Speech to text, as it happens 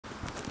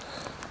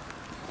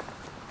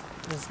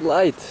There's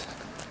light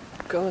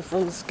coming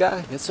from the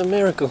sky. It's a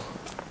miracle.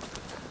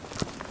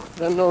 I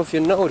don't know if you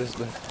noticed,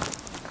 but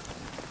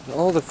in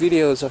all the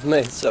videos I've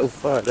made so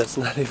far, there's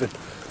not even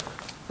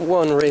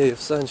one ray of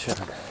sunshine.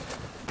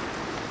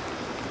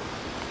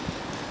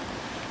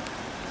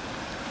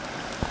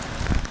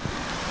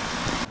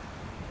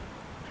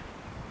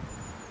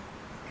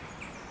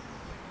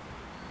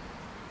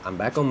 I'm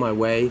back on my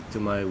way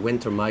to my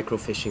winter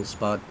microfishing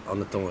spot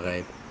on the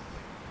Tongelreep.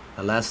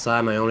 The last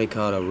time I only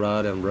caught a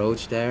rudd and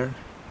roach there,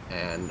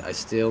 and I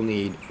still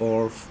need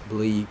orf,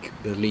 bleak,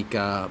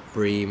 belica,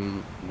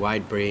 bream,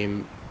 white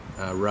bream,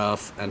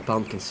 rough and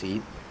pumpkin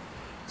seed.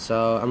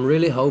 So I'm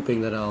really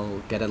hoping that I'll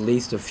get at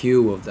least a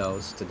few of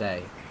those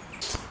today.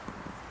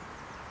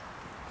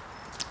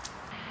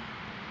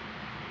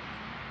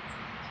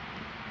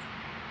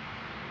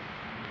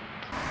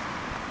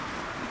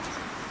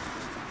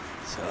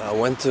 So I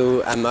went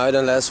to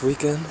Ijmuiden last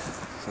weekend.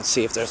 Let's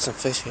see if there's some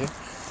fish here.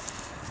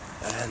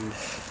 And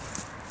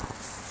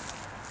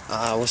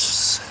I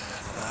was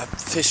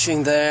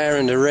fishing there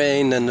in the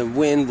rain, and the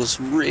wind was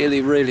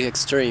really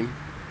extreme.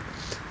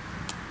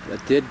 I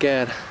did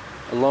get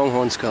a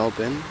longhorn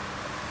sculpin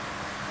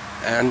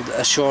and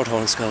a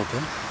shorthorn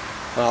sculpin.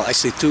 Well,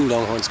 actually 2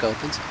 longhorn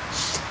sculpins.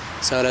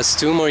 So that's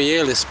 2 more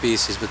yearlist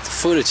species, but the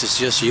footage is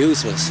just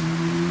useless.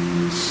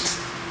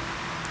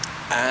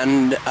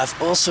 And I've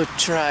also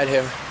tried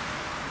here,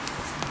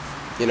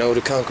 you know,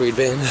 the concrete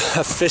bin.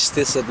 I fished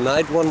this at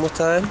night one more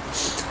time,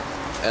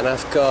 and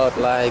I've got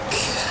like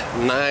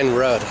 9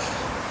 rudd.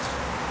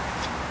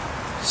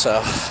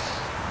 So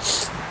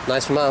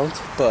nice amount,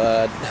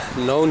 but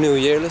no new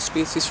yearlist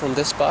species from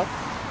this spot.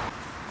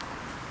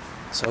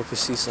 So hope you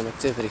see some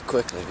activity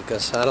quickly,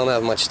 because I don't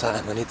have much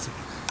time. I need to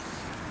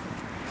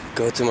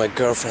go to my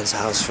girlfriend's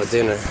house for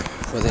dinner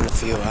within a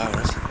few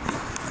hours.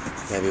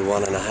 Maybe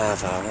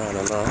 1.5 hours, I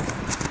don't know.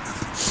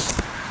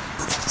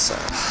 So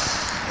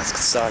let's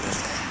get started.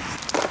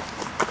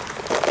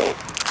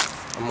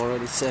 I'm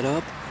already set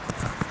up,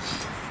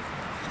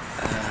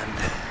 and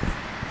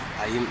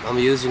I'm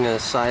using a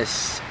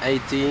size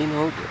 18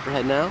 hook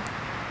right now.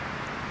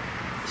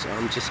 So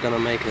I'm just gonna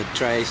make a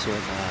trace with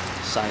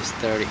a size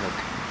 30 hook.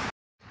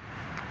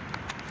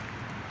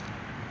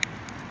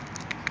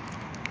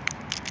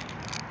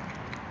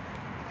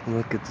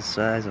 Look at the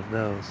size of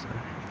those.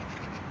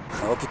 I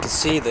hope you can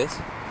see this.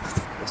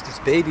 There's this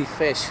baby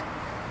fish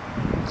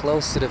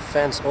close to the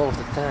fence all of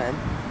the time,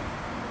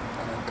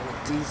 and I'm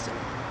gonna tease them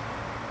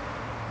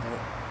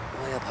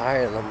way up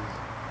higher than the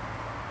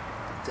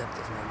depth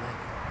of my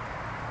maggot.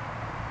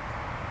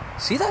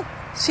 See that?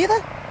 See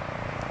that?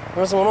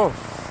 Where's one on?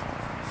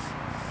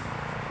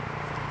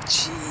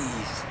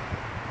 Jeez.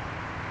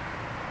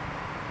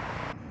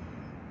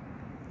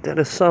 That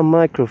is some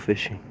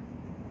microfishing.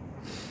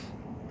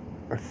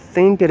 I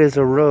think it is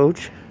a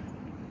roach.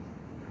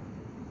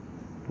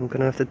 I'm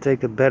gonna have to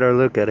take a better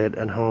look at it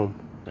at home.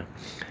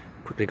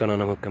 Quickly gonna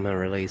unhook him and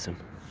release him.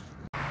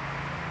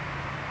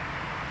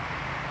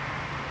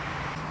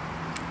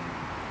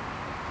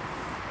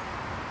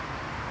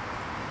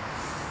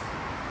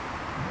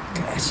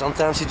 Okay,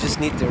 sometimes you just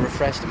need to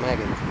refresh the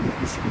maggot.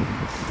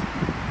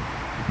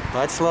 If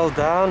I slow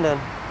down, then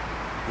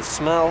the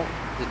smell,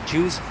 the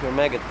juice of your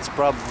maggot is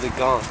probably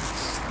gone.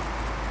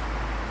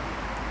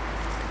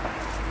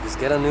 Just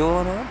get a new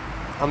one on.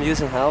 I'm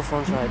using half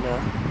ones right now.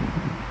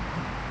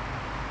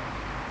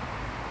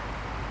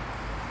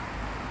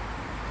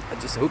 I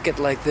just hook it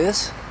like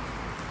this.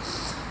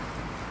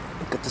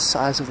 Look at the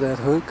size of that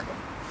hook.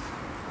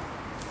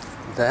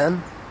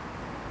 Then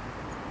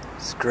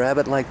just grab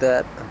it like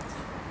that and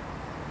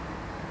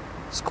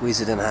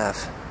squeeze it in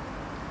half.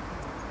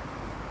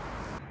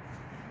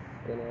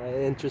 Can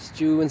I interest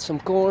you in some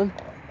corn?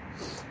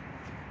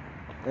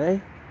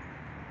 Hey?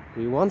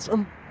 Do you want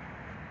some?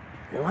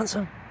 You want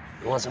some?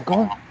 You want some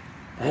corn?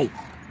 Hey,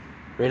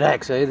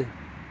 relax, eh?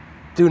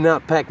 Do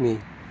not peck me,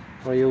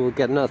 or you will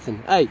get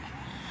nothing. Hey,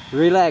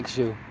 relax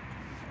you.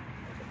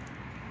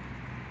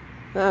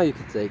 Now you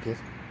can take it.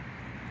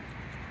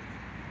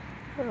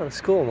 Oh,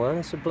 it's cool, man.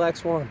 It's a black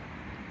swan.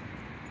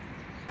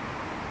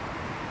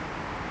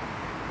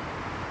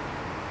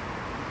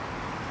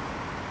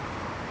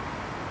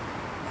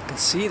 I can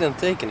see them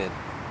taking it.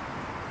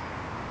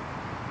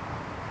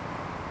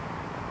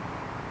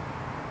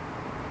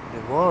 They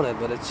want it,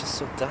 but it's just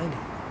so tiny.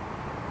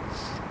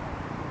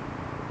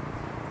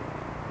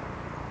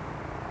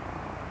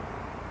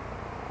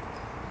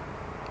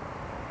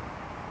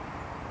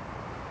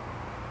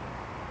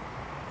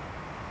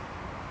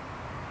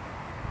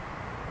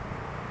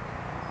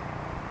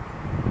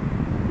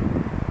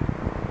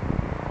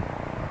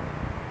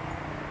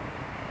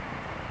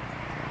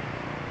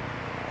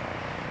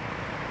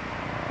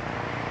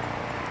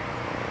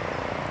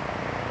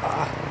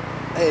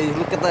 Hey,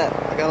 look at that.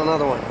 I got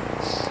another one.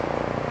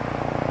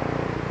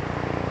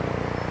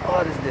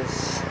 What is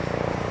this?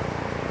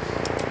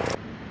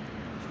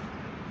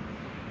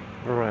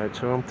 Alright,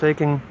 so I'm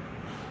taking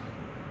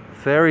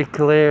very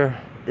clear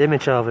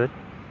image of it,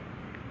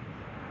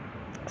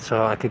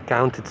 so I could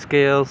count its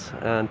scales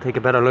and take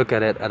a better look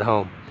at it at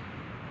home.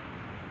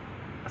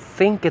 I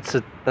think it's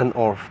an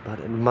orf, but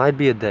it might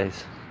be a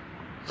dace.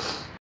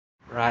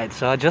 Right,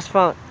 so I just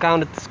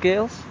counted the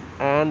scales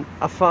and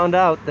I found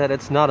out that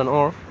it's not an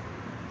orf,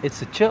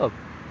 it's a chub.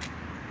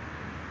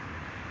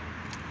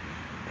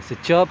 It's a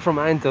chub from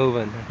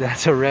Eindhoven.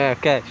 That's a rare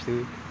catch,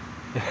 dude.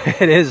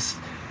 It is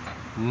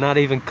not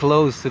even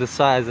close to the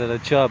size of the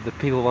chub that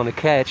people want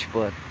to catch,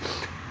 but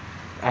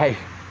hey,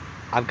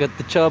 I've got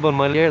the chub on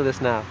my year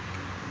list now.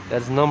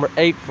 That's number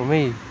 8 for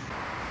me.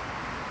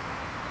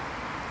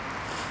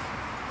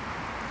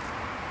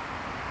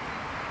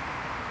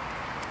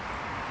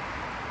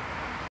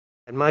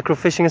 And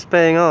microfishing is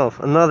paying off.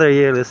 Another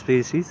yearless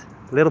species,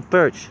 little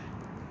perch.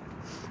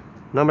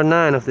 Number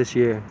 9 of this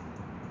year.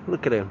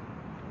 Look at him.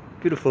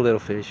 Beautiful little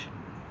fish.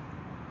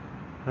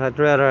 I'd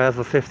rather have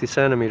a 50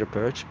 centimeter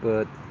perch,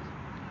 but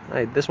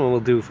hey, this one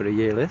will do for the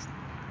year list.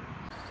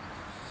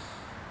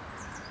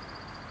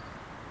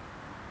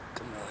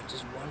 Come on,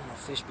 just one more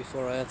fish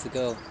before I have to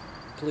go.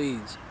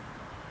 Please.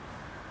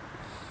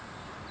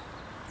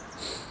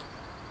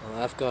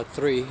 Well, I've got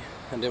 3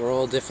 and they were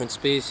all different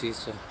species,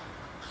 so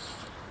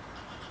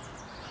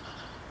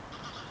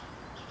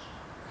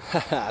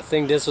I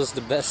think this was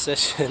the best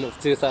session of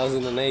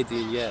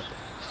 2018 yet.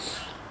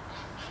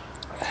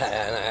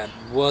 And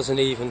it wasn't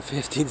even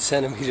 15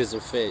 centimeters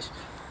of fish.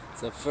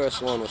 So the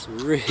first one was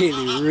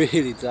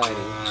really tiny.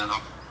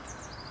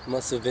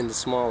 Must have been the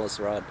smallest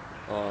rod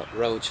or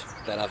roach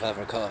that I've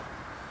ever caught.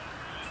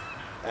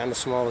 And the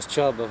smallest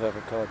chub I've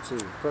ever caught too.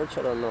 Perch,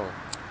 I don't know.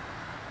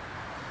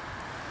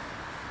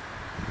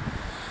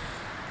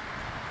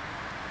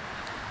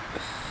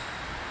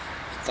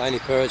 Tiny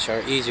perch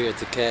are easier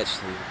to catch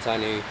than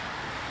tiny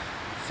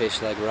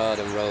fish like rod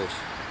and roach.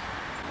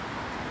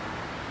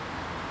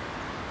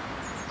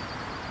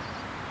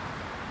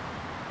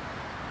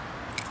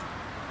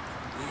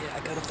 Yeah, I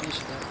got a fish,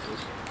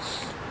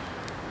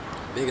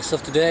 Biggest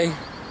of today,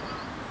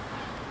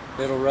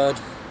 little rod.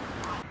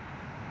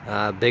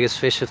 Biggest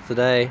fish of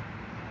today,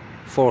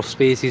 4th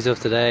species of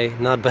today,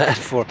 not bad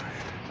for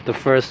the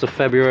 1st of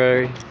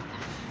February.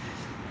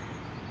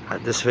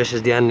 This fish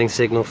is the ending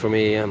signal for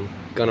me. I'm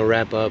gonna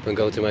wrap up and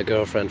go to my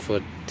girlfriend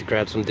to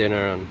grab some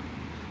dinner and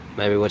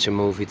maybe watch a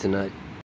movie tonight.